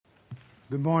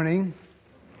Good morning.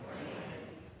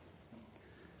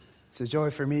 It's a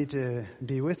joy for me to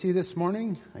be with you this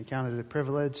morning. I count it a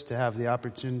privilege to have the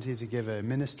opportunity to give a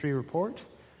ministry report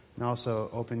and also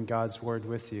open God's Word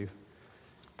with you.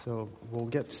 So we'll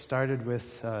get started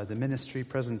with the ministry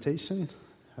presentation.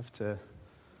 I have to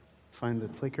find the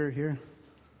clicker here.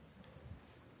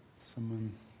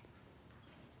 Someone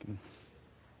can...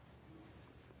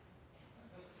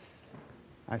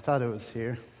 I thought it was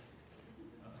here.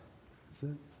 Is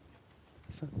it?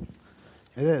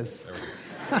 It is.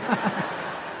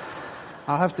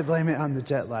 I'll have to blame it on the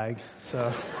jet lag.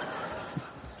 So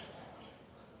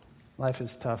life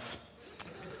is tough.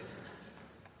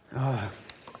 I've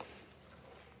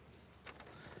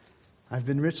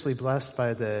been richly blessed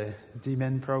by the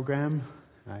D-Men program.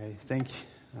 I thank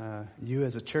you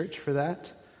as a church for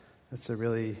that. It's a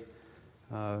really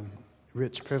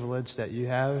rich privilege that you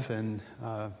have and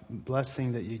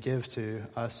blessing that you give to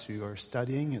us who are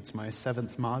studying. It's my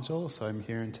 7th module, so I'm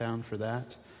here in town for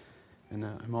that. And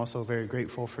I'm also very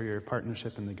grateful for your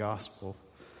partnership in the gospel.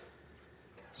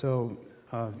 So,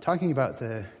 talking about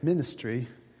the ministry,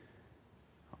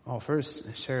 I'll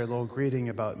first share a little greeting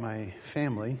about my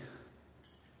family.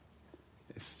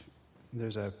 If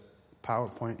there's a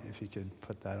PowerPoint, if you could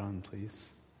put that on, please.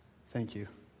 Thank you.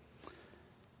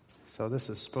 So this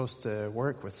is supposed to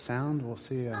work with sound. We'll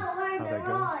see how that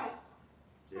goes.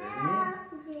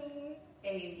 Jeremie,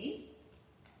 Amy,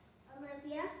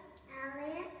 Olivia,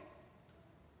 Elliot,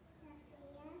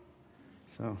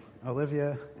 So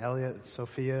Olivia, Elliot,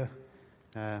 Sophia,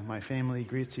 my family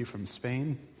greets you from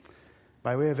Spain.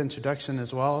 By way of introduction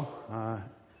as well,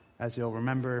 as you'll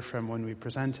remember from when we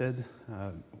presented,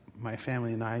 my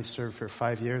family and I served for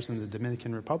 5 years in the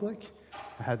Dominican Republic.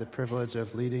 I had the privilege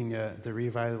of leading the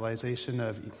revitalization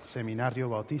of Seminario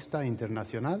Bautista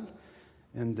Internacional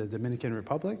in the Dominican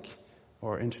Republic,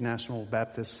 or International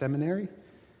Baptist Seminary.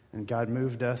 And God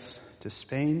moved us to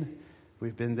Spain.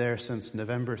 We've been there since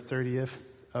November 30th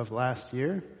of last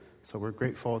year, so we're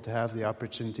grateful to have the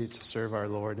opportunity to serve our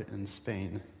Lord in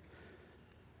Spain.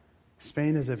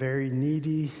 Spain is a very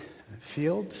needy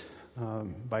field.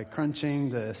 By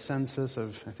crunching the census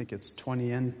of, I think it's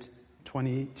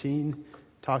 2018,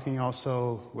 talking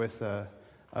also with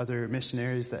other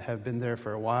missionaries that have been there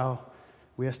for a while,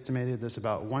 we estimated there's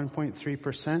about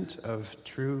 1.3% of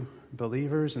true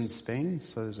believers in Spain.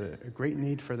 So there's a great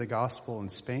need for the gospel in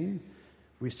Spain.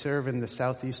 We serve in the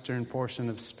southeastern portion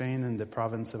of Spain in the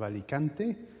province of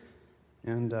Alicante.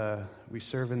 And we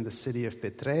serve in the city of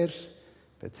Petrer.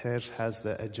 Petrer has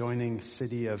the adjoining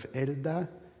city of Elda.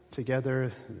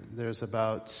 Together, there's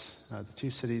about, the two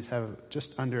cities have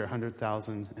just under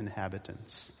 100,000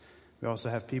 inhabitants. We also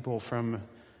have people from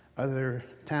other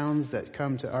towns that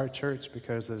come to our church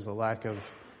because there's a lack of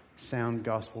sound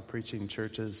gospel preaching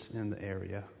churches in the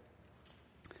area.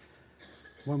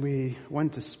 When we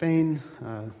went to Spain,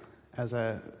 as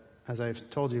I've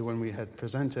told you when we had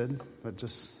presented, but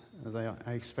just as I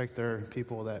expect there are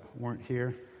people that weren't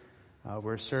here,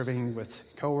 we're serving with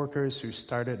coworkers who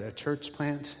started a church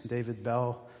plant. David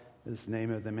Bell is the name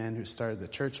of the man who started the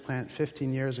church plant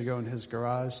 15 years ago in his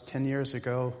garage. 10 years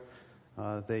ago,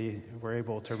 they were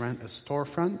able to rent a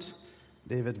storefront.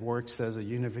 David works as a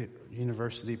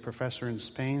university professor in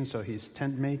Spain, so he's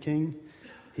tent making.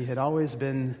 He had always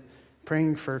been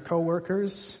praying for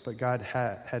coworkers, but God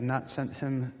had not sent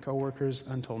him coworkers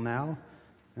until now.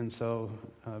 And so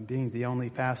being the only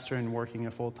pastor and working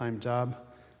a full-time job,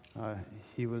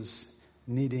 he was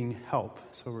needing help.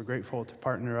 So we're grateful to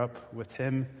partner up with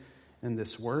him in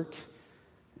this work.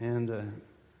 And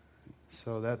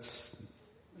so that's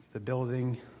the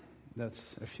building.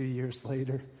 That's a few years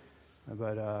later.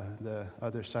 But the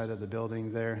other side of the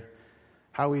building there.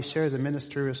 How we share the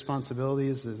ministry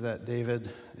responsibilities is that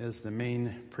David is the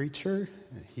main preacher.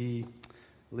 He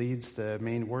leads the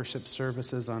main worship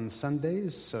services on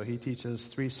Sundays. So he teaches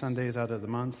 3 Sundays out of the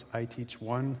month. I teach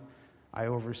 1. I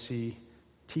oversee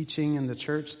teaching in the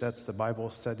church. That's the Bible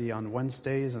study on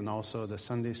Wednesdays and also the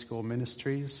Sunday school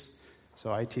ministries.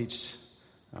 So I teach,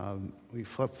 we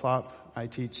flip-flop. I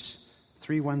teach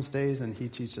 3 Wednesdays and he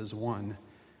teaches 1.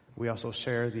 We also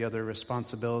share the other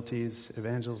responsibilities: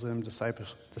 evangelism,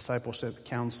 discipleship,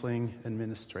 counseling,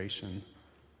 administration.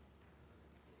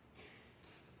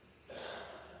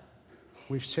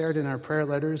 We've shared in our prayer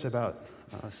letters about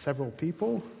several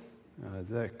people.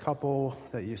 The couple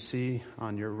that you see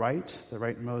on your right, the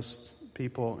rightmost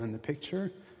people in the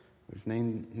picture, we've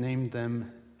named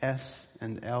them S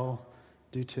and L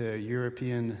due to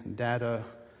European data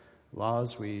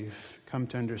laws. We've come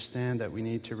to understand that we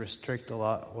need to restrict a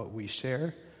lot what we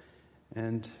share.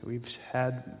 And we've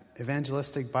had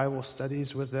evangelistic Bible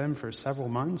studies with them for several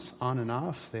months, on and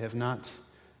off. They have not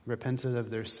repented of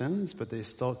their sins, but they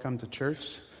still come to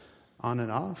church on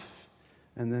and off.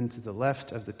 And then to the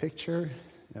left of the picture,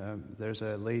 there's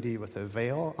a lady with a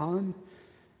veil on.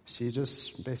 She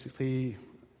just basically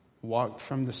walked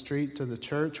from the street to the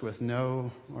church with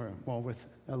with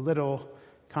a little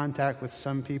contact with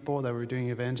some people that were doing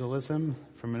evangelism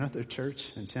from another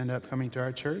church, and she ended up coming to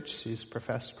our church. She's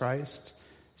professed Christ.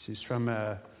 She's from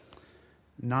a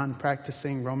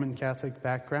non-practicing Roman Catholic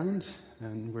background,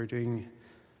 and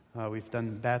we've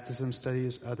done baptism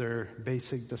studies, other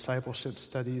basic discipleship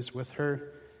studies with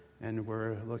her, and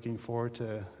we're looking forward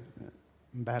to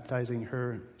baptizing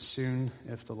her soon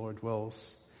if the Lord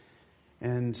wills.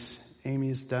 And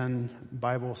Amy's done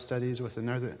Bible studies with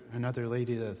another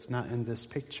lady that's not in this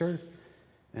picture,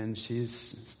 and she's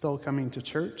still coming to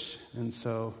church. And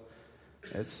so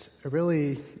it's a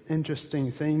really interesting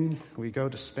thing. We go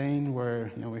to Spain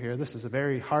where, we hear this is a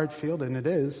very hard field, and it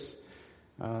is.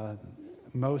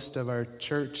 Most of our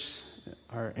church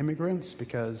are immigrants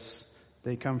because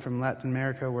they come from Latin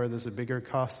America where there's a bigger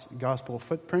gospel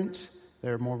footprint.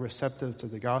 They're more receptive to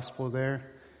the gospel there.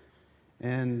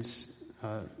 And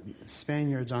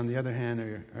Spaniards, on the other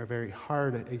hand, are very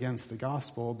hard against the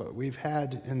gospel, but we've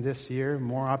had in this year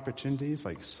more opportunities,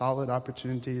 like solid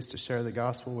opportunities to share the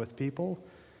gospel with people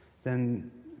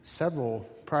than several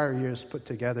prior years put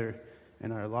together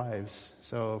in our lives.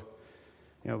 So,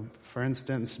 for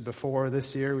instance, before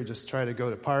this year, we just try to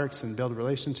go to parks and build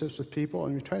relationships with people,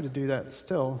 and we try to do that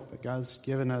still, but God's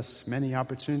given us many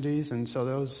opportunities, and so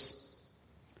those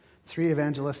 3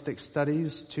 evangelistic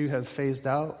studies, 2 have phased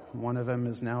out. One of them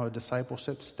is now a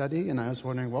discipleship study. And I was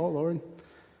wondering, well, Lord,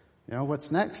 what's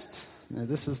next?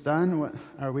 This is done. What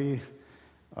are we?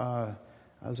 I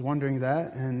was wondering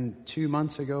that. And 2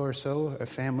 months ago or so, a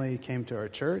family came to our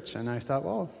church. And I thought,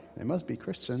 well, they must be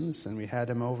Christians. And we had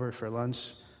them over for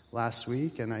lunch last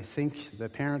week. And I think the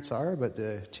parents are, but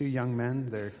the 2 young men,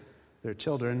 their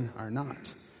children, are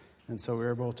not. And so we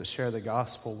were able to share the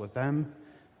gospel with them.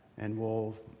 And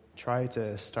we'll try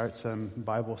to start some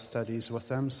Bible studies with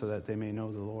them so that they may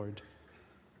know the Lord.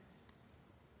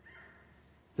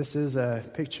 This is a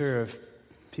picture of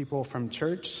people from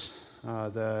church.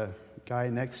 The guy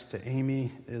next to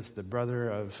Amy is the brother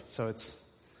of, so it's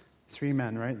 3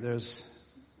 men, right? There's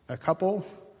a couple,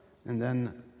 and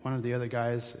then one of the other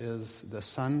guys is the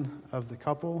son of the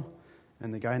couple,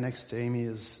 and the guy next to Amy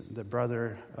is the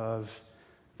brother of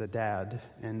the dad.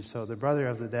 And so the brother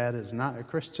of the dad is not a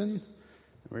Christian.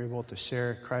 We're able to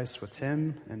share Christ with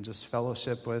him and just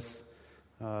fellowship with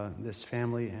this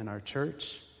family and our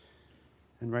church.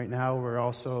 And right now we're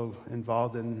also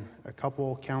involved in a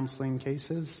couple counseling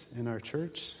cases in our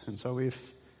church. And so we've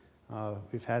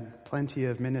had plenty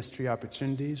of ministry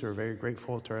opportunities. We're very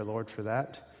grateful to our Lord for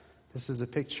that. This is a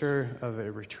picture of a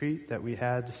retreat that we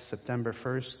had September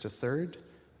 1st to 3rd.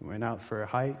 We went out for a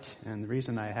hike. And the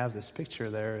reason I have this picture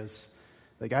there is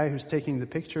the guy who's taking the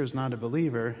picture is not a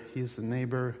believer. He's the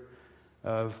neighbor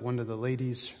of one of the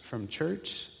ladies from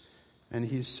church, and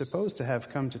he's supposed to have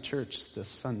come to church this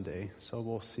Sunday. So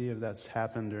we'll see if that's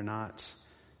happened or not.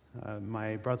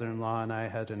 My brother-in-law and I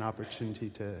had an opportunity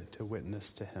to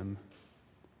witness to him.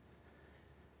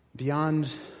 Beyond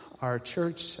our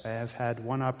church, I have had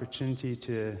one opportunity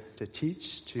to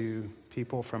teach to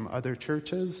people from other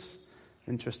churches.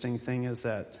 Interesting thing is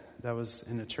that was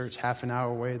in a church half an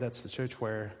hour away. That's the church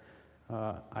where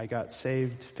I got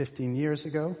saved 15 years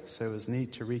ago. So it was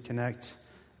neat to reconnect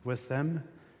with them.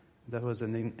 That was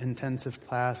an intensive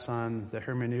class on the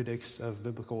hermeneutics of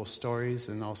biblical stories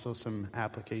and also some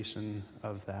application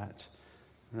of that.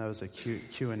 And that was a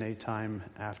Q&A time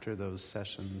after those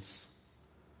sessions.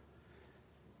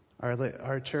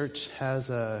 Our church has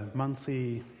a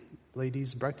monthly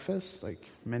ladies' breakfast, like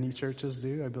many churches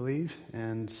do, I believe.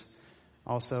 And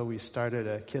also, we started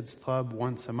a kids club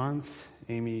once a month.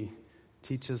 Amy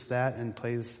teaches that and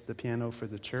plays the piano for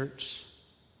the church.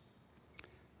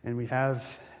 And we have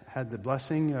had the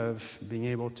blessing of being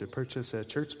able to purchase a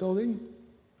church building.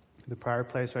 The prior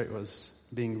place, was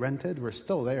being rented. We're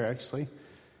still there, actually,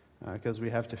 because we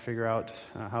have to figure out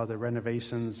how the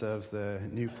renovations of the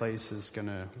new place is going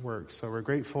to work. So we're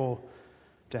grateful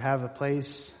to have a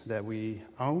place that we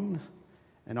own,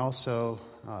 and also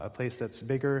a place that's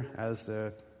bigger as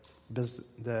the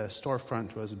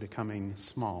storefront was becoming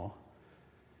small.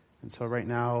 And so right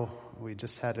now, we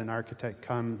just had an architect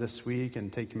come this week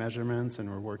and take measurements, and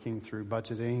we're working through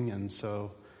budgeting, and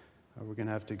so we're going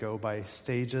to have to go by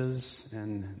stages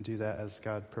and do that as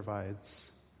God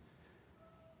provides.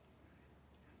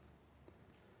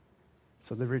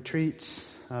 So the retreat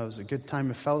was a good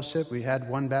time of fellowship. We had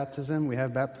one baptism. We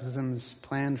have baptisms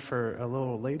planned for a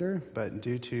little later, but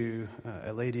due to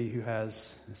a lady who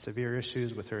has severe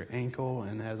issues with her ankle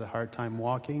and has a hard time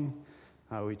walking,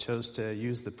 we chose to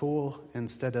use the pool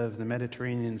instead of the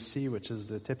Mediterranean Sea, which is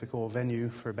the typical venue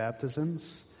for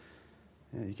baptisms.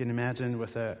 You can imagine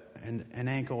with an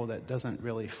ankle that doesn't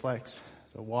really flex,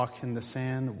 to walk in the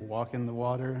sand, walk in the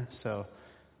water. So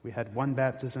we had one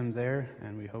baptism there,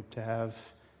 and we hope to have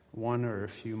one or a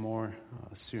few more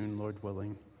soon, Lord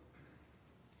willing.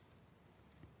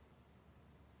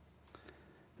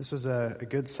 This was a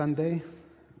good Sunday.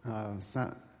 It's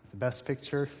not the best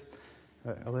picture.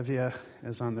 Olivia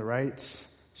is on the right.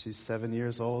 She's 7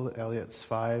 years old. Elliot's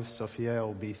 5. Sophia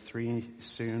will be 3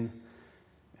 soon.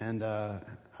 And I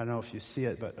don't know if you see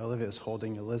it, but Olivia's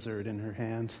holding a lizard in her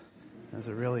hand. It was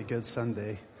a really good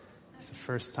Sunday. It's the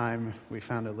first time we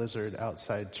found a lizard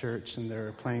outside church, and they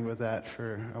were playing with that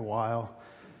for a while.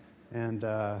 And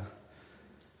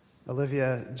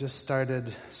Olivia just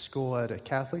started school at a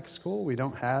Catholic school. We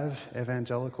don't have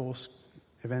evangelical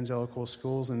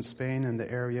schools in Spain in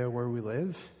the area where we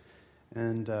live.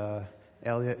 And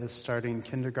Elliot is starting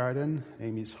kindergarten.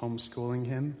 Amy's homeschooling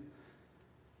him.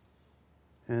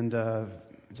 And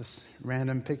just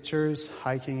random pictures,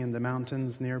 hiking in the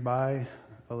mountains nearby.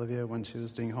 Olivia, when she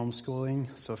was doing homeschooling,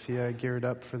 Sophia geared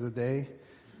up for the day.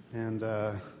 And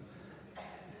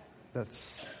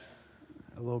that's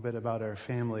a little bit about our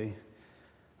family.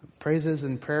 Praises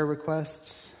and prayer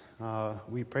requests.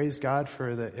 We praise God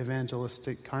for the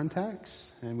evangelistic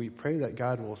contacts, and we pray that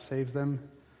God will save them.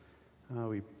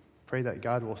 We pray that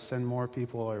God will send more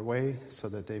people our way so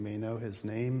that they may know His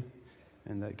name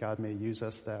and that God may use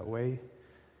us that way.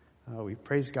 We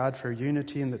praise God for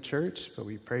unity in the church, but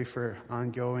we pray for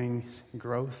ongoing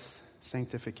growth,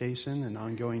 sanctification, and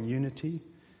ongoing unity.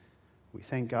 We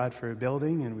thank God for a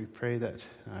building, and we pray that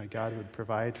God would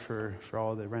provide for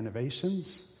all the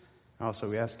renovations. Also,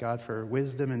 we ask God for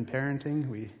wisdom in parenting.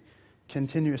 We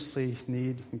continuously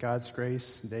need God's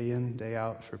grace day in, day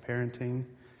out for parenting.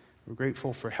 We're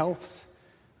grateful for health.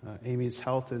 Amy's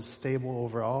health is stable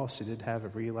overall. She did have a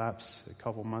relapse a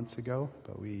couple months ago,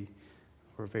 but we're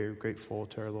very grateful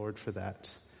to our Lord for that.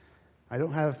 I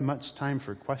don't have much time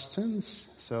for questions,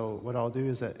 so what I'll do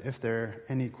is that if there are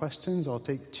any questions, I'll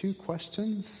take 2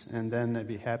 questions, and then I'd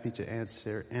be happy to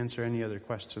answer any other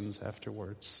questions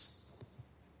afterwards.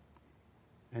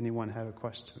 Anyone have a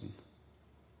question?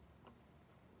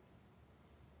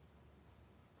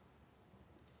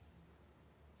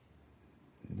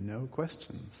 No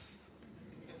questions.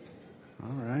 All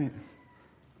right.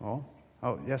 Well,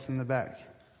 yes, in the back.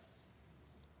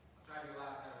 I'll try to be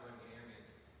last, everyone can hear me.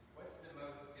 What's the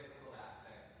most difficult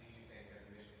aspect, do you think, of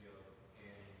the mission field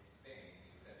in Spain?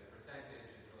 You said the percentage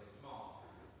is really small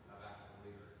of actual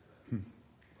believers, but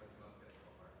what's the most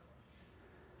difficult part?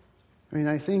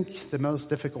 I think the most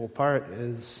difficult part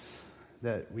is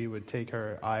that we would take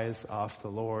our eyes off the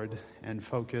Lord and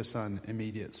focus on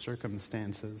immediate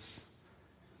circumstances.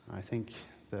 I think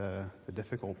the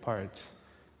difficult part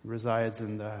resides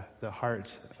in the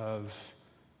heart of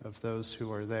those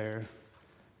who are there.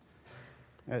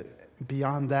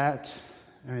 Beyond that,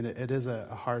 it is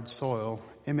a hard soil.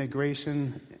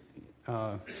 Immigration,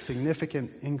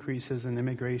 significant increases in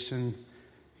immigration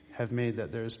have made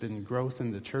that there's been growth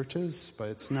in the churches, but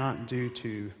it's not due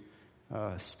to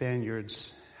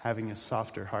Spaniards having a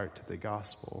softer heart to the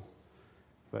gospel,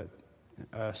 but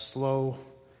a slow,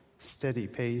 steady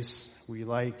pace. We're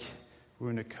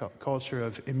in a culture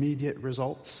of immediate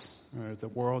results. The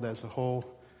world as a whole,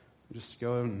 just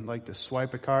go and like to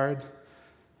swipe a card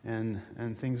and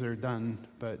things are done.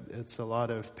 But it's a lot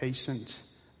of patient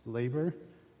labor,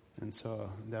 and so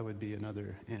that would be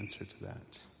another answer to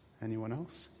that. Anyone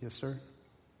else? Yes, sir?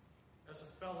 As a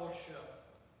fellowship,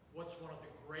 what's one of the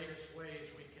greatest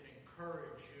ways we can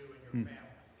encourage you and your family?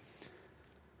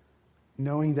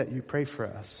 Knowing that you pray for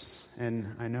us,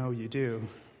 and I know you do.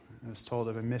 I was told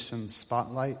of a mission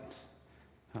spotlight,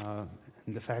 and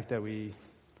the fact that we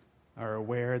are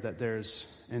aware that there's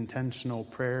intentional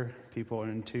prayer, people are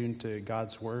in tune to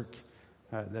God's work,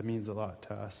 that means a lot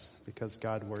to us because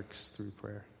God works through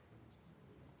prayer.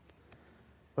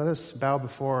 Let us bow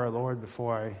before our Lord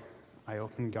before I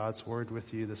open God's word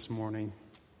with you this morning.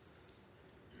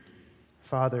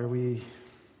 Father, we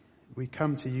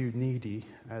come to you needy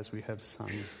as we have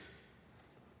sung.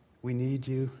 We need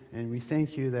you, and we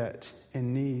thank you that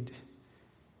in need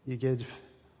you give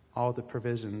all the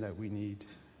provision that we need.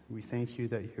 We thank you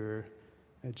that you're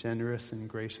a generous and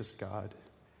gracious God.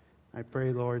 I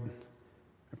pray, Lord,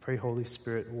 Holy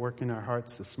Spirit, work in our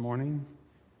hearts this morning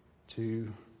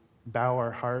to bow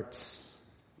our hearts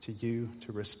to you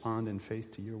to respond in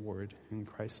faith to your word. In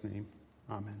Christ's name,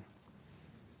 amen.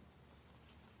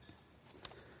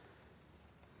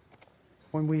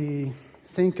 When we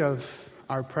think of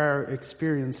our prayer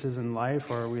experiences in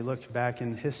life, or we look back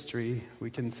in history, we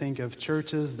can think of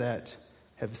churches that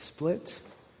have split,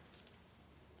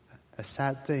 a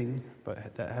sad thing,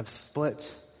 but that have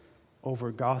split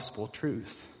over gospel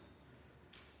truth.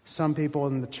 Some people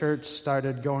in the church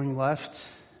started going left,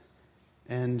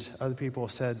 and other people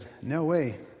said, no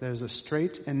way, there's a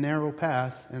straight and narrow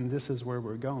path, and this is where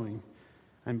we're going.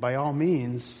 And by all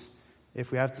means,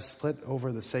 if we have to split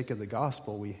over the sake of the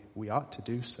gospel, we ought to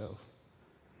do so.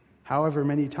 However,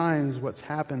 many times what's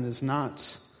happened is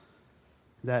not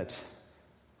that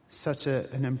such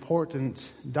an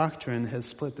important doctrine has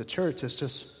split the church. It's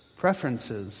just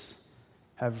preferences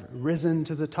have risen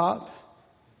to the top,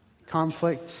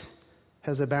 conflict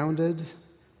has abounded,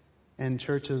 and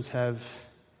churches have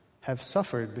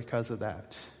suffered because of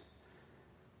that.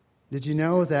 Did you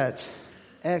know that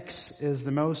X is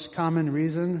the most common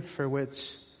reason for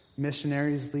which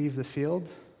missionaries leave the field?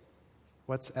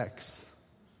 What's X?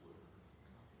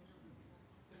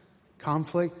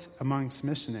 Conflict amongst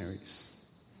missionaries.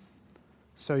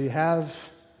 So you have,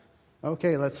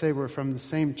 okay, let's say we're from the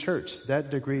same church, that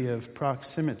degree of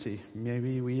proximity.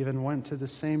 Maybe we even went to the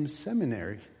same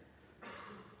seminary.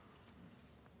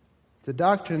 The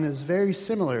doctrine is very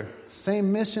similar,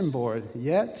 same mission board,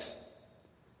 yet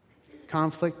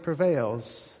conflict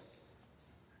prevails,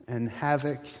 and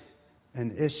havoc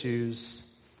and issues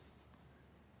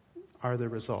are the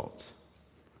result.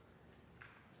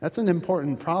 That's an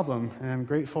important problem, and I'm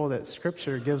grateful that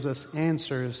Scripture gives us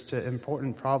answers to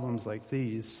important problems like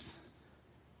these.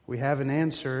 We have an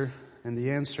answer, and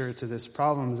the answer to this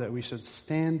problem is that we should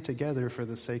stand together for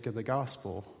the sake of the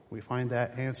gospel. We find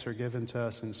that answer given to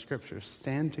us in Scripture.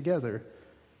 Stand together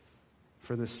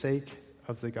for the sake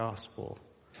of the gospel.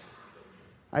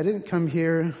 I didn't come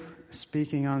here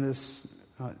speaking on this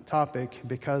topic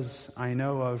because I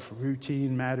know of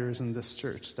routine matters in this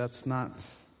church. That's not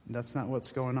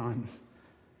what's going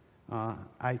on.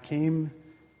 I came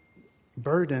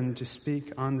burdened to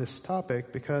speak on this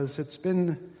topic because it's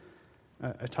been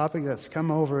a topic that's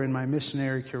come over in my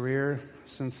missionary career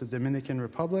since the Dominican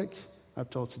Republic up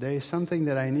till today, something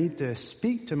that I need to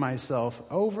speak to myself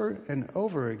over and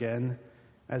over again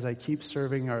as I keep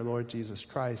serving our Lord Jesus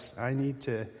Christ. I need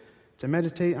to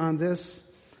meditate on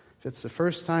this. If it's the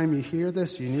first time you hear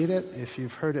this, you need it. If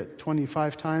you've heard it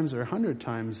 25 times or 100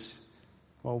 times,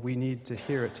 well, we need to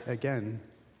hear it again.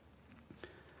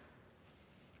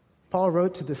 Paul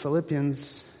wrote to the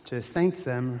Philippians to thank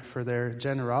them for their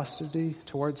generosity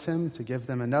towards him, to give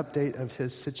them an update of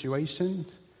his situation.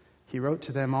 He wrote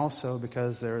to them also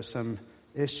because there are some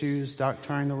issues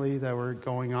doctrinally that were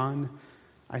going on.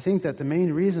 I think that the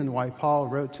main reason why Paul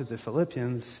wrote to the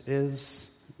Philippians is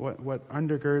what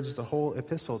undergirds the whole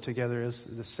epistle together is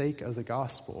the sake of the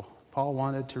gospel. Paul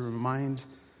wanted to remind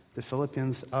the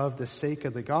Philippians of the sake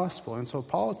of the gospel. And so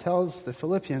Paul tells the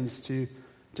Philippians to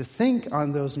think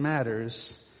on those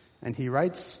matters, and he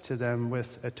writes to them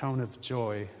with a tone of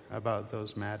joy about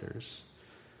those matters.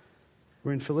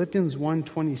 We're in Philippians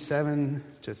 1:27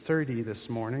 to 30 this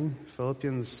morning.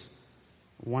 Philippians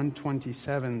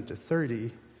 1:27 to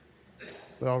 30.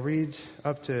 But I'll read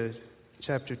up to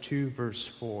chapter 2, verse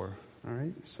 4. All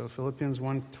right? So Philippians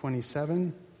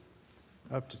 1:27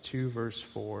 up to 2, verse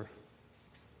 4.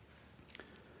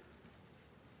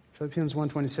 Philippians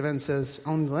 1:27 says,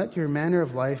 "Only let your manner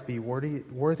of life be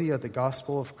worthy of the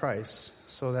gospel of Christ,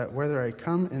 so that whether I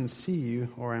come and see you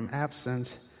or am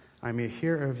absent, I may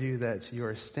hear of you that you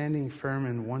are standing firm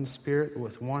in one spirit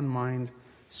with one mind,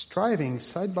 striving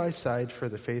side by side for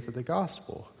the faith of the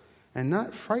gospel, and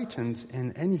not frightened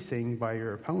in anything by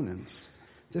your opponents.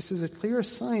 This is a clear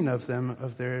sign to them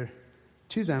of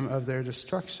their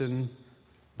destruction,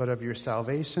 but of your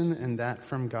salvation, and that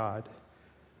from God.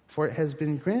 For it has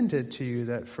been granted to you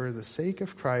that for the sake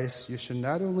of Christ you should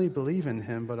not only believe in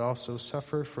him, but also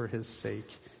suffer for his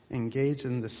sake, engage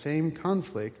in the same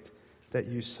conflict that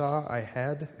you saw I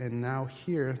had and now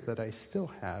hear that I still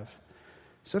have.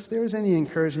 So if there is any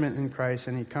encouragement in Christ,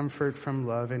 any comfort from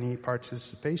love, any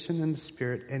participation in the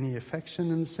Spirit, any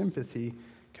affection and sympathy,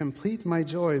 complete my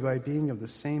joy by being of the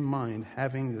same mind,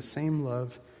 having the same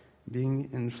love, being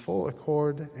in full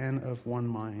accord and of one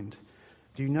mind.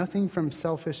 Do nothing from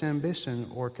selfish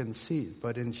ambition or conceit,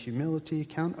 but in humility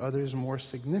count others more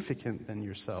significant than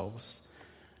yourselves.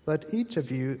 Let each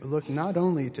of you look not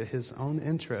only to his own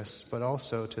interests, but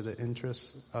also to the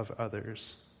interests of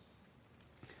others."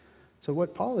 So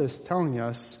what Paul is telling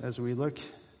us as we look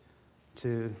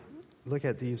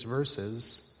at these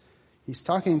verses, he's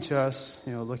talking to us,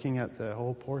 looking at the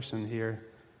whole portion here,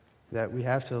 that we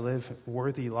have to live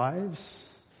worthy lives.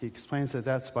 He explains that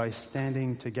that's by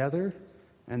standing together,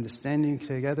 and the standing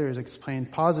together is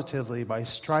explained positively by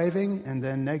striving, and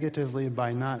then negatively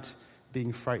by not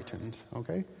being frightened,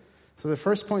 okay? So the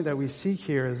first point that we see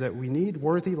here is that we need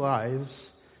worthy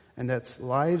lives, and that's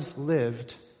lives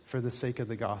lived for the sake of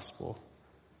the gospel.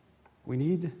 We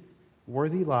need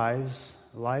worthy lives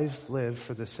lived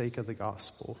for the sake of the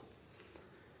gospel.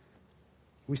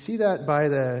 We see that by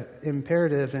the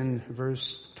imperative in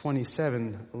verse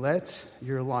 27, let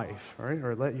your life, right,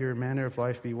 or let your manner of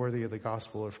life be worthy of the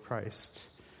gospel of Christ.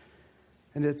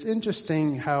 And it's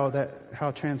interesting how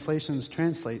translations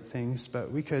translate things,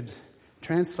 but we could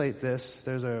translate this.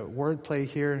 There's a word play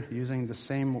here using the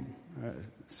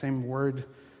same word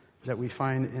that we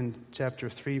find in chapter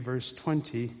 3, verse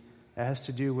 20. It has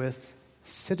to do with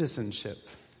citizenship.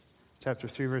 Chapter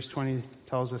 3, verse 20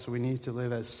 tells us we need to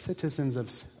live as citizens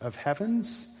of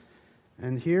heavens.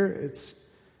 And here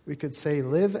we could say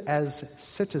live as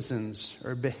citizens,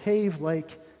 or behave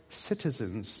like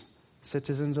citizens.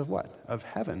 Citizens of what? Of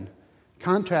heaven.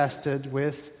 Contrasted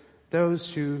with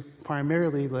those who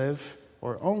primarily live,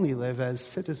 or only live, as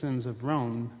citizens of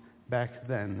Rome back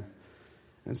then.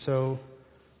 And so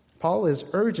Paul is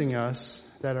urging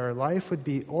us that our life would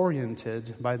be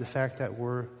oriented by the fact that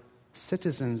we're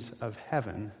citizens of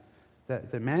heaven,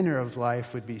 that the manner of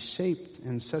life would be shaped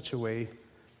in such a way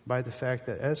by the fact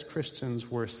that as Christians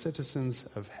we're citizens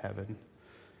of heaven.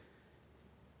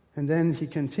 And then he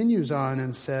continues on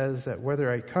and says that whether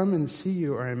I come and see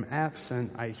you or am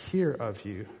absent, I hear of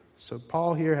you. So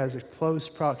Paul here has a close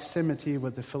proximity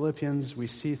with the Philippians. We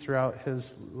see throughout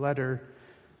his letter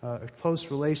a close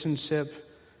relationship.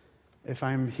 If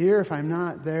I'm here, if I'm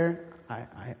not there,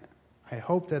 I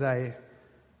hope that I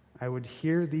would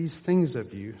hear these things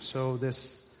of you. So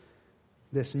this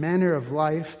manner of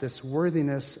life, this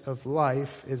worthiness of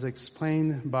life is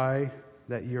explained by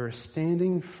that you're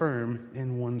standing firm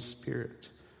in one spirit.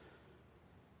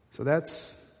 So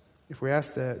that's, if we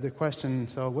ask the question,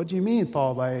 so what do you mean,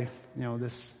 Paul, by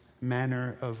this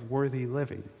manner of worthy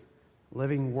living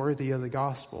worthy of the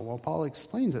gospel? Well, Paul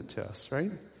explains it to us,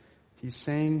 right? He's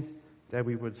saying that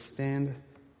we would stand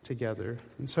together.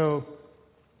 And so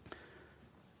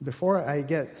before I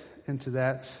get into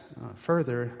that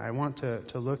further, I want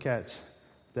to look at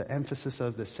the emphasis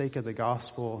of the sake of the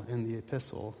gospel in the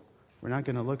epistle. We're not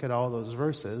going to look at all those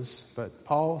verses, but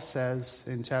Paul says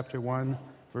in chapter 1,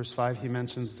 verse 5, he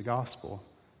mentions the gospel.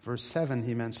 Verse 7,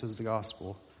 he mentions the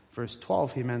gospel. Verse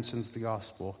 12, he mentions the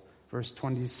gospel. Verse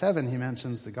 27, he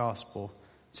mentions the gospel.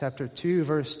 Chapter 2,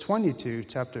 verse 22.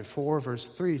 Chapter 4, verse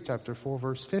 3. Chapter 4,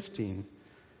 verse 15.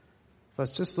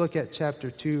 Let's just look at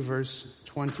chapter 2, verse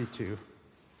 22.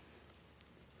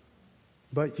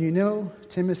 But you know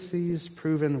Timothy's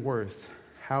proven worth,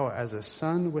 how as a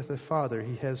son with a father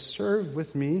he has served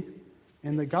with me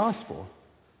in the gospel.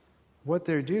 What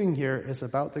they're doing here is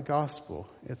about the gospel.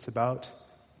 It's about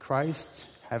Christ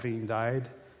having died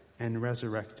and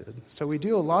resurrected. So we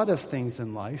do a lot of things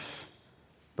in life,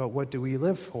 but what do we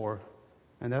live for?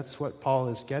 And that's what Paul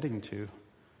is getting to.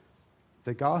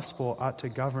 The gospel ought to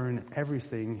govern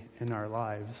everything in our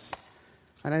lives.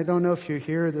 And I don't know if you're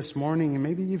here this morning and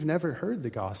maybe you've never heard the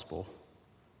gospel.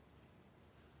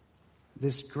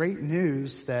 This great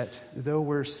news that though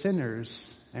we're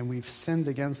sinners and we've sinned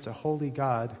against a holy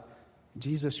God,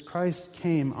 Jesus Christ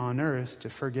came on earth to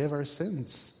forgive our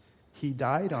sins. He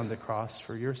died on the cross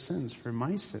for your sins, for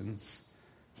my sins.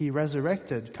 He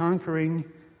resurrected, conquering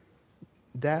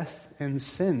death and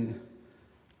sin.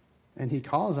 And he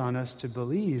calls on us to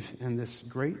believe in this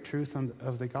great truth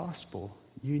of the gospel.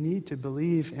 You need to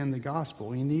believe in the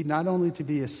gospel. You need not only to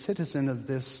be a citizen of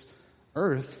this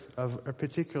earth, of a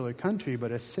particular country,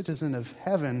 but a citizen of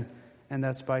heaven, and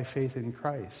that's by faith in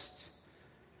Christ.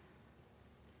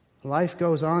 Life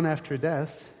goes on after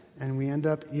death, and we end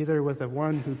up either with the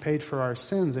one who paid for our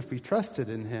sins if we trusted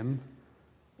in him,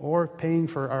 or paying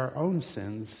for our own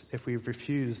sins if we've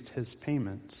refused his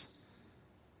payment.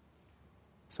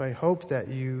 So I hope that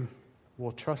you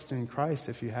will trust in Christ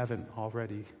if you haven't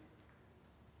already.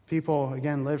 People,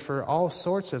 again, live for all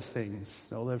sorts of things.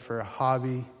 They'll live for a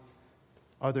hobby,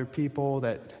 other people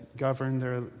that govern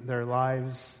their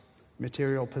lives,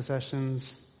 material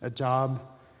possessions, a job.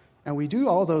 And we do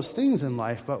all those things in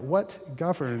life, but what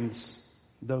governs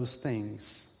those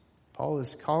things? Paul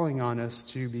is calling on us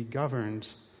to be governed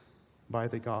by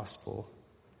the gospel.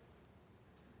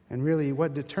 And really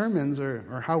what determines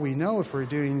or how we know if we're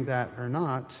doing that or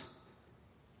not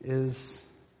is,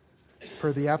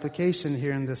 per the application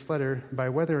here in this letter, by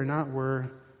whether or not we're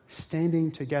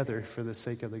standing together for the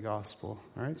sake of the gospel.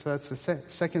 All right, so that's the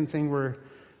second thing we're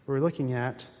looking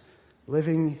at.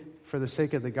 Living for the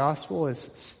sake of the gospel is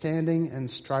standing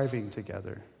and striving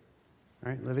together.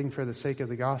 All right, living for the sake of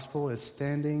the gospel is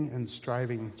standing and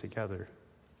striving together.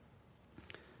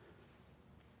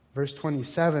 Verse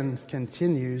 27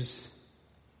 continues,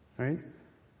 right,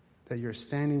 that you're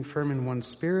standing firm in one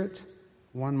spirit,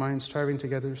 one mind, striving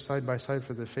together side by side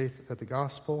for the faith of the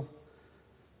gospel.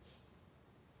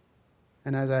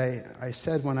 And as I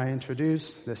said when I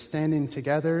introduced, the standing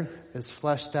together is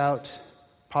fleshed out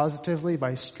positively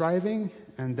by striving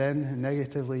and then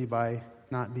negatively by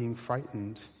not being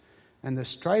frightened. And the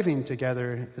striving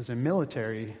together is a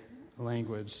military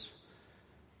language.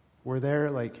 We're there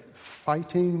like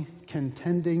fighting,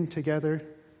 contending together,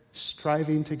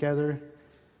 striving together.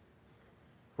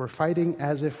 We're fighting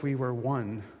as if we were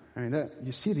one. I mean,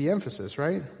 you see the emphasis,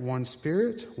 right? One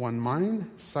spirit, one mind,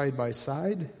 side by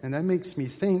side. And that makes me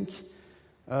think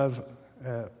of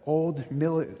old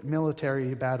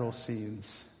military battle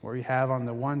scenes where you have on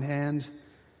the one hand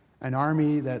an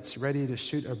army that's ready to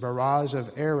shoot a barrage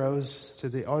of arrows to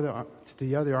the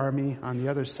other army on the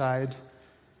other side.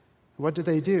 What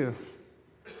do?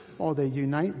 Well, they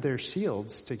unite their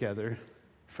shields together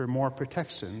for more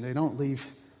protection. They don't leave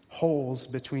holes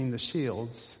between the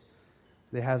shields.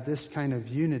 They have this kind of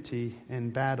unity in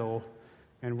battle,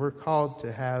 and we're called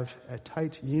to have a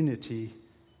tight unity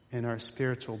in our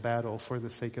spiritual battle for the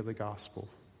sake of the gospel.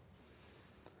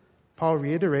 Paul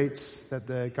reiterates that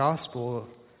the gospel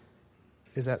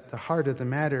is at the heart of the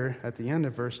matter at the end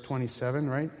of verse 27,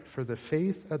 right? For the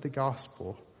faith of the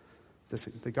gospel.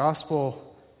 The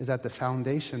gospel is at the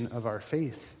foundation of our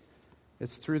faith.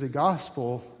 It's through the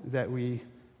gospel that we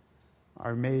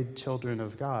are made children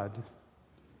of God.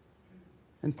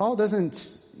 And Paul doesn't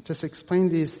just explain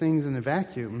these things in a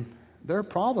vacuum. There are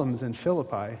problems in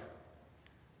Philippi.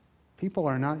 People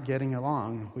are not getting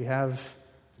along. We have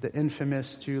the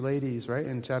infamous two ladies, right,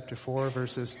 in chapter 4,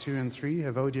 verses 2 and 3,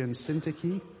 Evodia and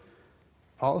Syntyche.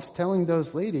 Paul's telling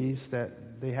those ladies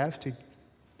that they have to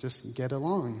just get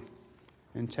along.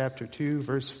 In chapter 2,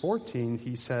 verse 14,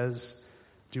 he says,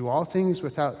 do all things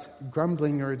without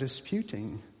grumbling or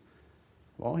disputing.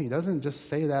 Well, he doesn't just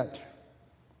say that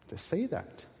to say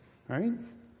that, right?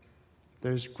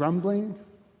 There's grumbling,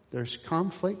 there's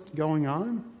conflict going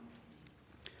on.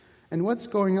 And what's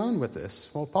going on with this?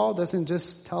 Well, Paul doesn't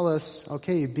just tell us,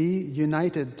 okay, be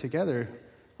united together.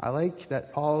 I like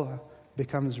that Paul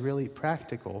becomes really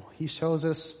practical. He shows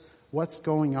us what's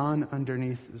going on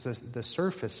underneath the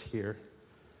surface here.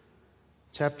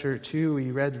 Chapter 2,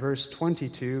 we read verse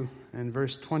 22, and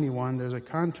verse 21, there's a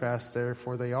contrast there,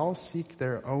 for they all seek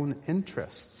their own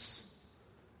interests,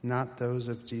 not those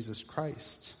of Jesus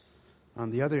Christ.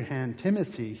 On the other hand,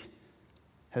 Timothy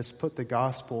has put the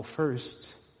gospel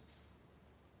first.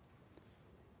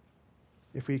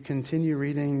 If we continue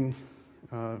reading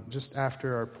just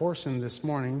after our portion this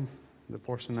morning, the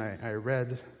portion I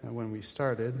read when we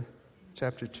started,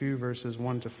 chapter 2, verses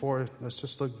 1 to 4, let's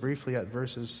just look briefly at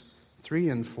verses 3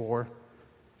 and 4.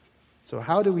 So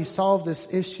how do we solve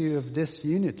this issue of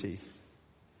disunity?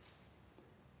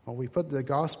 Well, we put the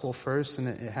gospel first, and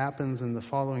it happens in the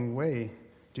following way.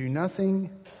 Do nothing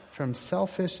from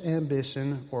selfish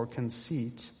ambition or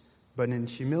conceit, but in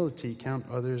humility count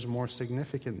others more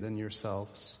significant than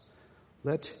yourselves.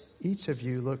 Let each of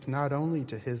you look not only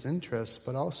to his interests,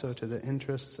 but also to the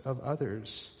interests of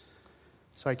others.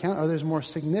 So I count others more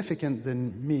significant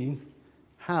than me.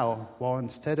 How? Well,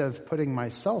 instead of putting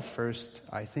myself first,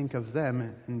 I think of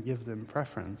them and give them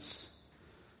preference.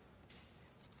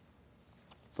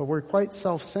 But we're quite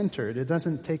self-centered. It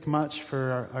doesn't take much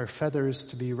for our feathers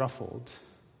to be ruffled.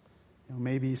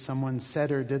 Maybe someone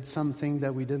said or did something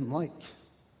that we didn't like.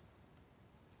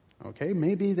 Okay,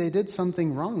 maybe they did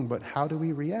something wrong, but how do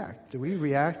we react? Do we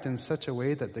react in such a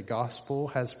way that the gospel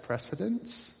has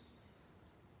precedence?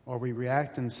 Or we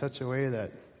react in such a way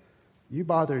that you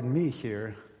bothered me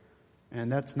here,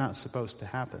 and that's not supposed to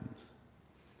happen?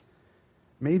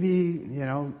 Maybe,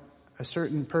 a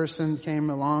certain person came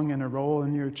along in a role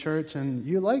in your church and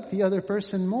you like the other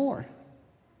person more.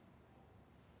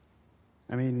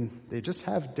 I mean, they just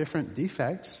have different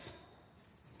defects.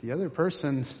 The other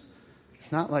person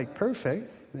is not like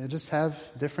perfect. They just have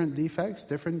different defects,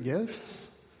 different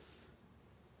gifts.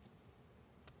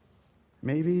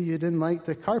 Maybe you didn't like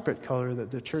the carpet color that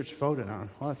the church voted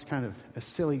on. Well, that's kind of a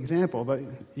silly example, but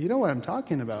you know what I'm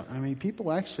talking about. I mean,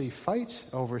 people actually fight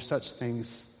over such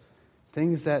things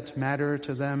that matter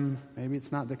to them. Maybe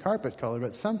it's not the carpet color,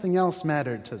 but something else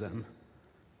mattered to them.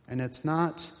 And it's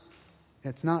not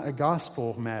a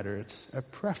gospel matter. It's a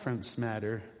preference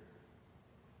matter.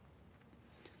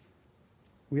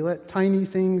 We let tiny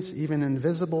things, even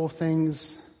invisible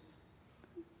things,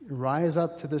 rise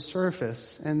up to the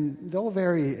surface, and they'll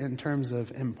vary in terms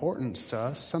of importance to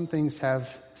us. Some things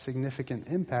have significant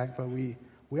impact, but we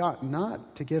ought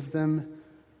not to give them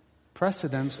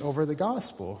precedence over the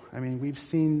gospel. I mean, we've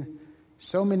seen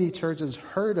so many churches,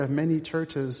 heard of many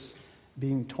churches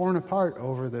being torn apart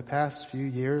over the past few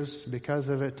years because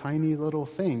of a tiny little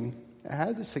thing. It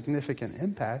had a significant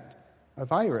impact, a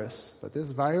virus, but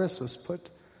this virus was put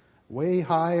way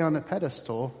high on a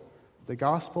pedestal. The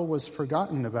gospel was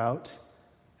forgotten about,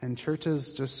 and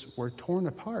churches just were torn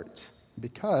apart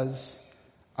because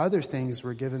other things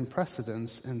were given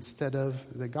precedence instead of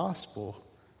the gospel,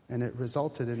 and it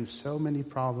resulted in so many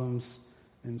problems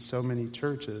in so many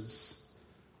churches.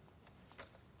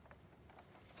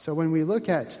 So when we look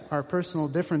at our personal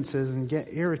differences and get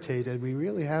irritated, we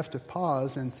really have to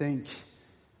pause and think,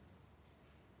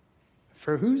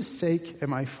 for whose sake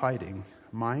am I fighting?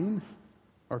 Mine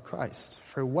or Christ?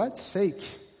 For what sake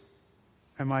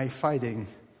am I fighting?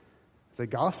 The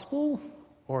gospel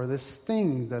or this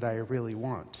thing that I really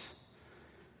want?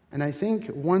 And I think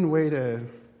one way to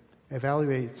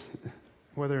evaluate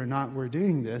whether or not we're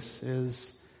doing this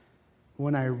is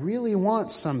when I really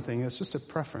want something, it's just a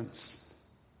preference.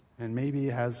 And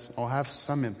maybe I'll have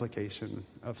some implication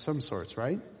of some sorts,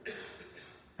 right?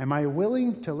 Am I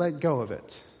willing to let go of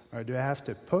it? Or do I have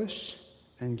to push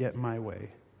and get my way?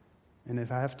 And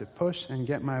if I have to push and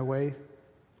get my way,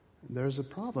 there's a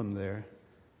problem there.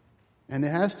 And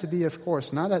it has to be, of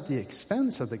course, not at the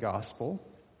expense of the gospel,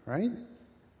 right?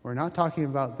 We're not talking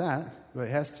about that, but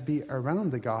it has to be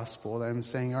around the gospel that I'm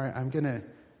saying, all right, I'm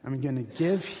gonna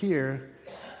give here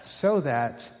so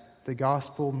that the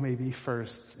gospel may be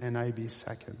first and I be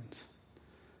second.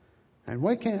 And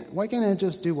why can't I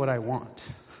just do what I want?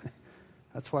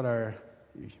 That's what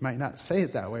you might not say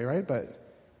it that way, right? But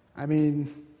I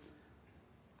mean,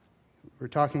 we're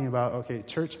talking about, okay,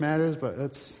 church matters, but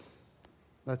let's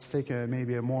take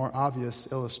maybe a more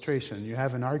obvious illustration. You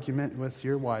have an argument with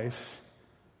your wife,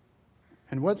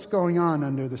 and what's going on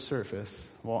under the surface?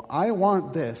 Well, I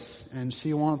want this, and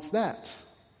she wants that.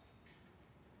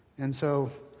 And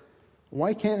so,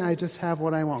 why can't I just have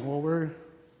what I want? Well,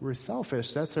 we're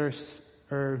selfish. That's our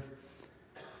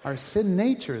sin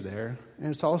nature there.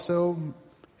 And it's also,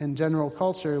 in general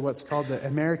culture, what's called the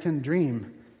American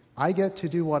dream. I get to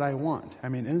do what I want. I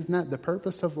mean, isn't that the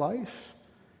purpose of life?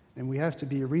 And we have to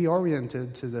be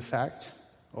reoriented to the fact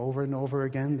over and over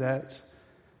again that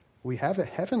we have a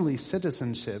heavenly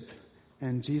citizenship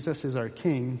and Jesus is our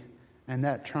King, and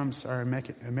that trumps our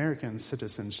American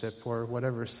citizenship or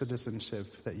whatever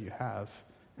citizenship that you have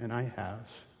and I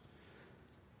have.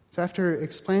 So after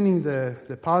explaining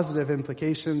the positive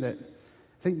implication that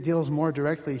I think deals more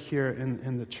directly here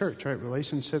in the church, right?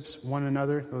 Relationships, one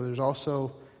another. There's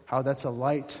also how that's a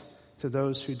light to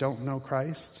those who don't know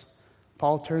Christ.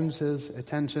 Paul turns his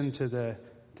attention to the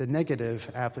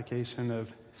negative application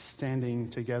of standing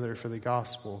together for the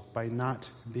gospel by not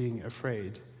being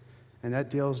afraid. And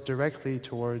that deals directly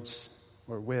towards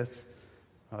or with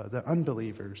the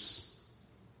unbelievers.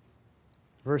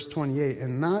 Verse 28,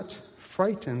 and not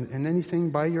frightened in anything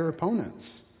by your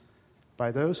opponents, by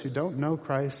those who don't know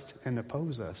Christ and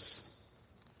oppose us.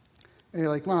 And you're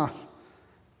like, well,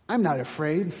 I'm not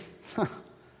afraid.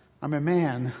 I'm a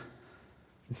man.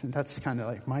 That's kind of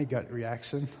like my gut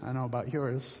reaction. I don't know about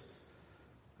yours.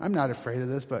 I'm not afraid of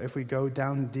this, but if we go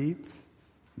down deep,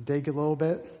 dig a little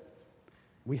bit,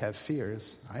 we have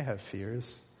fears. I have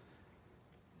fears.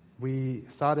 We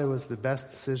thought it was the best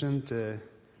decision to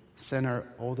send our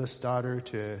oldest daughter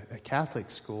to a Catholic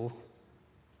school.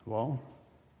 Well,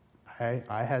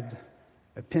 I had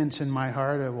a pinch in my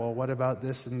heart of, well, what about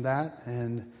this and that?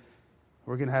 And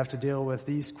we're going to have to deal with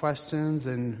these questions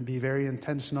and be very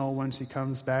intentional when she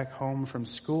comes back home from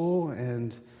school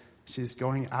and she's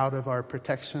going out of our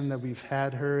protection that we've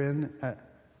had her in.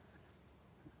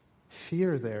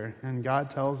 Fear there. And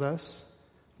God tells us,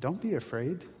 don't be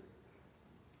afraid.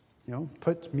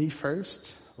 Put me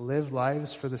first. Live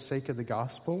lives for the sake of the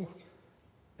gospel.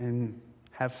 And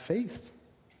have faith.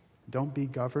 Don't be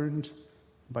governed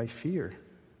by fear.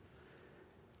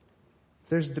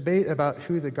 There's debate about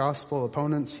who the gospel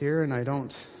opponents here, and I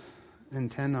don't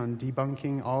intend on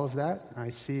debunking all of that. I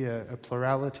see a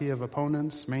plurality of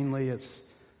opponents. Mainly it's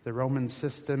the Roman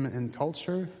system and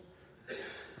culture.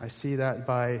 I see that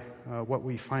by what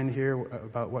we find here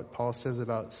about what Paul says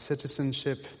about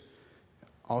citizenship,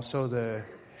 also the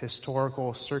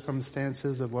historical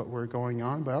circumstances of what were going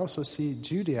on. But I also see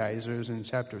Judaizers in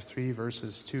chapter 3,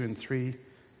 verses 2 and 3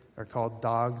 are called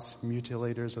dogs,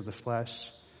 mutilators of the flesh.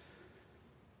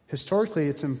 Historically,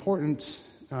 it's important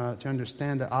to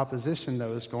understand the opposition that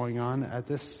was going on. At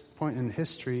this point in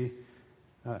history,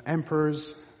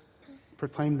 emperors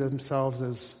proclaimed themselves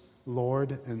as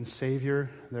Lord and Savior.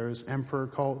 There was emperor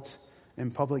cult. In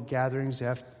public gatherings,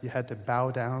 you had to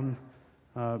bow down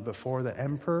before the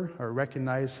emperor or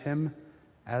recognize him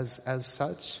as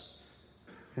such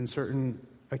in certain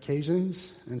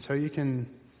occasions. And so you can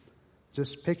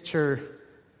just picture,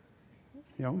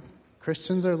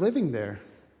 Christians are living there.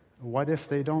 What if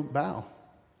they don't bow?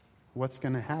 What's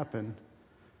going to happen?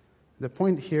 The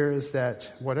point here is that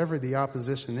whatever the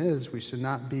opposition is, we should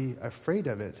not be afraid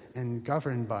of it and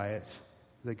governed by it.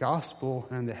 The gospel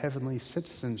and the heavenly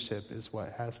citizenship is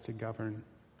what has to govern.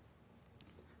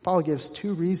 Paul gives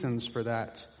two reasons for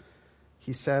that.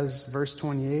 He says, verse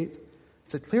 28,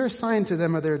 it's a clear sign to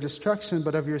them of their destruction,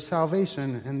 but of your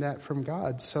salvation, and that from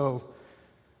God. So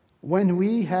when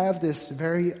we have this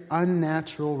very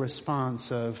unnatural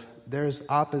response of there's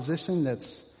opposition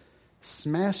that's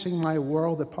smashing my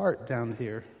world apart down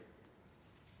here,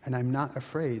 and I'm not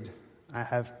afraid, I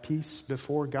have peace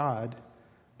before God,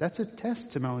 that's a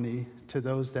testimony to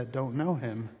those that don't know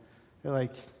him. They're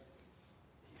like,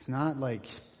 he's not like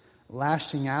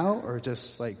lashing out or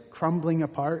just like crumbling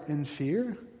apart in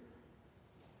fear.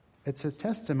 It's a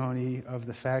testimony of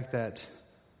the fact that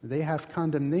they have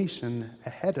condemnation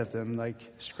ahead of them,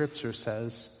 like Scripture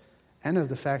says, and of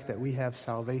the fact that we have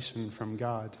salvation from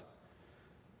God.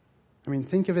 I mean,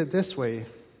 think of it this way.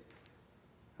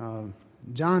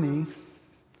 Johnny,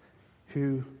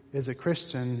 who is a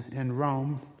Christian in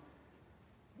Rome,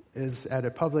 is at a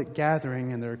public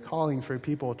gathering and they're calling for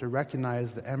people to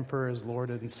recognize the emperor as Lord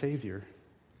and Savior.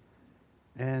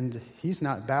 And he's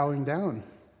not bowing down.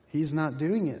 He's not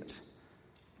doing it.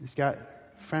 He's got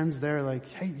friends there like,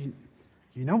 hey,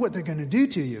 you know what they're going to do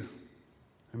to you.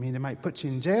 I mean, they might put you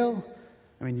in jail.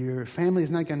 I mean, your family is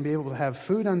not going to be able to have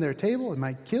food on their table. It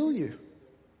might kill you.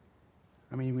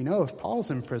 I mean, we know of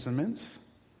Paul's imprisonment,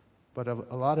 but a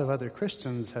lot of other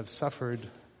Christians have suffered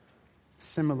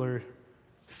similar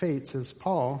fates as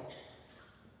Paul.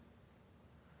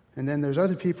 And then there's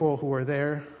other people who are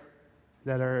there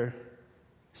that are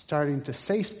starting to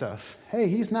say stuff. Hey,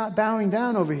 he's not bowing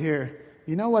down over here.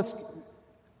 You know what's...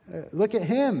 look at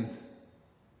him.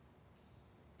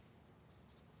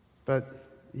 But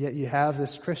yet you have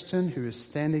this Christian who is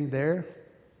standing there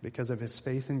because of his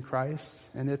faith in Christ,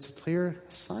 and it's a clear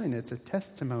sign, it's a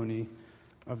testimony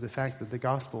of the fact that the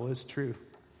gospel is true.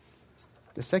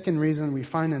 The second reason we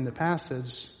find in the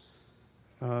passage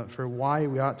for why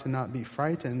we ought to not be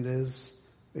frightened is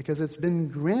because it's been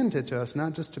granted to us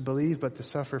not just to believe but to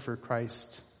suffer for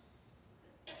Christ.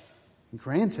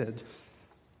 Granted.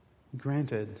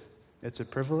 It's a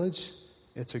privilege,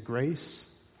 it's a grace.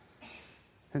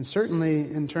 And certainly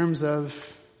in terms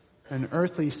of an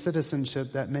earthly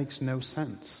citizenship, that makes no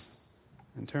sense.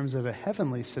 In terms of a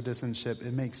heavenly citizenship,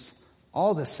 it makes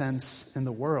all the sense in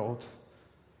the world.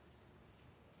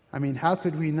 I mean, how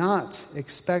could we not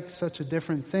expect such a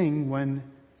different thing when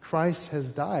Christ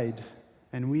has died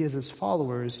and we as his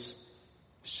followers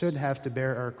should have to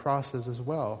bear our crosses as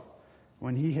well?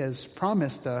 When he has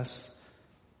promised us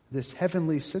this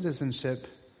heavenly citizenship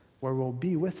where we'll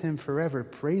be with him forever,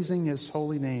 praising his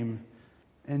holy name,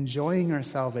 enjoying our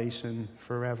salvation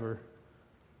forever.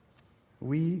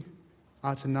 We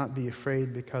ought to not be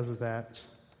afraid because of that.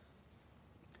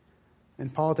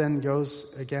 And Paul then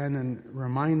goes again and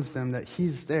reminds them that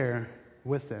he's there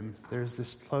with them. There's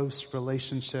this close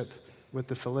relationship with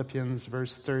the Philippians,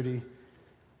 verse 30.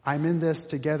 I'm in this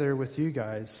together with you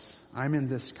guys. I'm in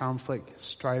this conflict,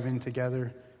 striving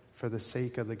together for the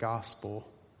sake of the gospel.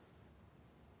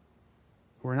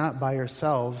 We're not by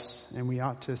ourselves, and we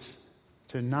ought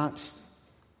to not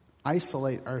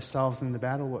isolate ourselves in the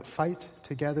battle, but fight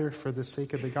together for the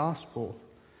sake of the gospel.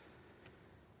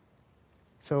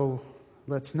 So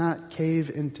let's not cave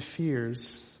into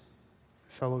fears,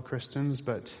 fellow Christians,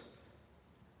 but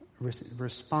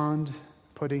respond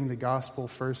putting the gospel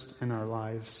first in our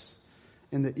lives.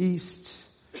 In the East,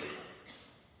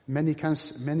 many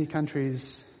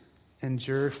countries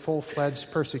endure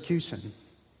full-fledged persecution.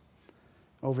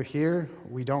 Over here,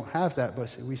 we don't have that,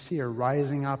 but we see a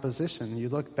rising opposition. You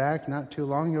look back not too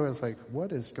long ago, it's like,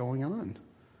 what is going on?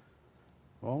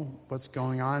 Well, what's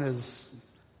going on is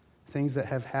things that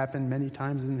have happened many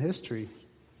times in history.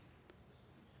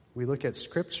 We look at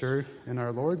Scripture, and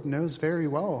our Lord knows very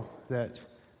well that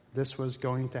this was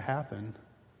going to happen.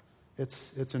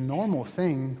 It's a normal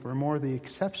thing. We're more the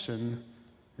exception,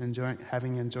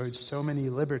 having enjoyed so many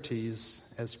liberties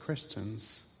as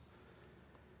Christians.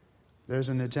 There's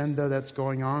an agenda that's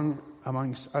going on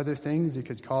amongst other things. You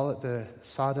could call it the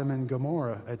Sodom and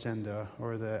Gomorrah agenda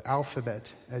or the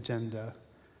alphabet agenda.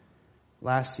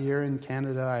 Last year in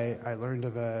Canada, I learned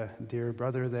of a dear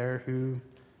brother there who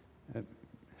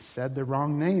said the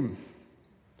wrong name.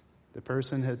 The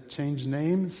person had changed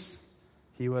names.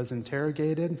 He was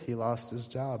interrogated. He lost his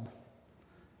job.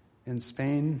 In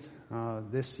Spain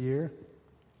this year,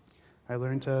 I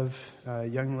learned of a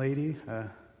young lady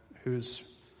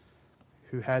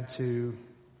who had to,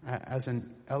 as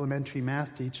an elementary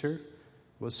math teacher,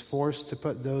 was forced to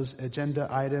put those agenda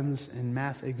items in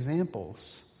math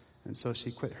examples. And so she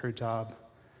quit her job.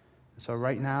 So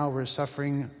right now we're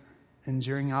suffering,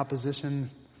 enduring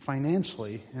opposition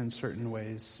financially in certain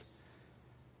ways.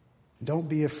 Don't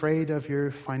be afraid of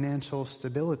your financial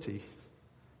stability.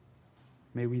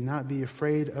 May we not be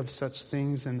afraid of such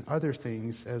things and other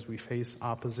things as we face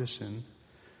opposition.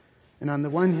 And on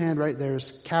the one hand, right,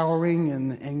 there's cowering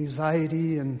and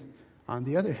anxiety, and on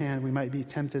the other hand, we might be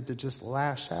tempted to just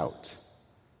lash out.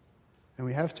 And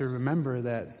we have to remember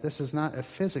that this is not a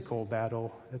physical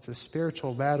battle. It's a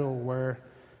spiritual battle where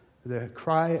the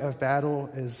cry of battle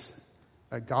is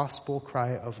a gospel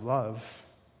cry of love.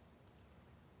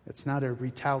 It's not a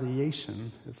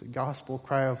retaliation. It's a gospel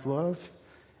cry of love,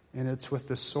 and it's with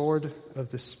the sword of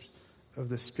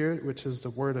the Spirit, which is the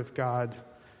Word of God.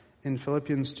 In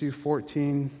Philippians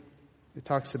 2:14, it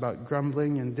talks about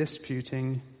grumbling and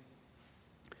disputing.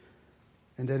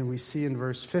 And then we see in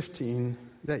verse 15,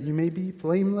 that you may be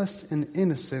blameless and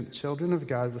innocent, children of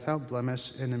God, without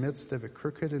blemish, in the midst of a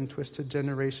crooked and twisted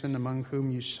generation, among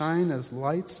whom you shine as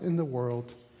lights in the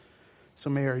world. So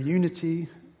may our unity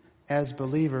as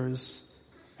believers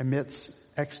amidst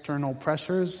external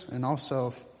pressures, and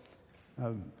also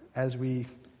as we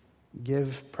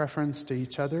give preference to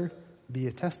each other, be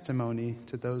a testimony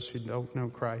to those who don't know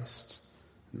Christ.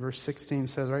 Verse 16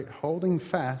 says, right, holding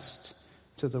fast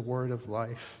to the word of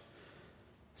life.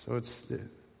 So it's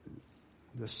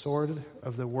the sword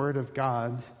of the Word of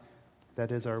God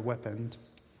that is our weapon.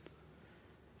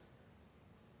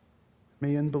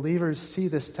 May unbelievers see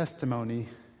this testimony,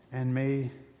 and may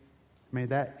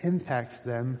that impact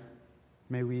them.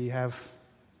 May we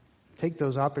take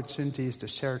those opportunities to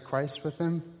share Christ with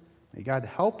them. May God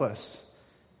help us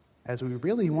as we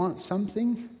really want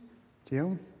something,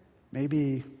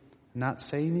 maybe not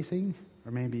say anything,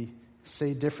 or maybe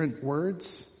say different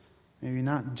words. Maybe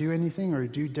not do anything or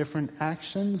do different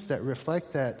actions that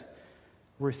reflect that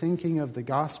we're thinking of the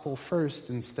gospel first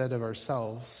instead of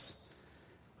ourselves.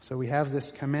 So we have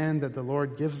this command that the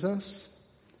Lord gives us,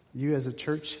 you as a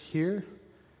church here,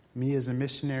 me as a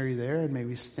missionary there, and may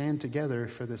we stand together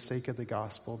for the sake of the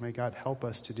gospel. May God help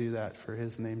us to do that for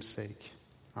His name's sake.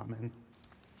 Amen.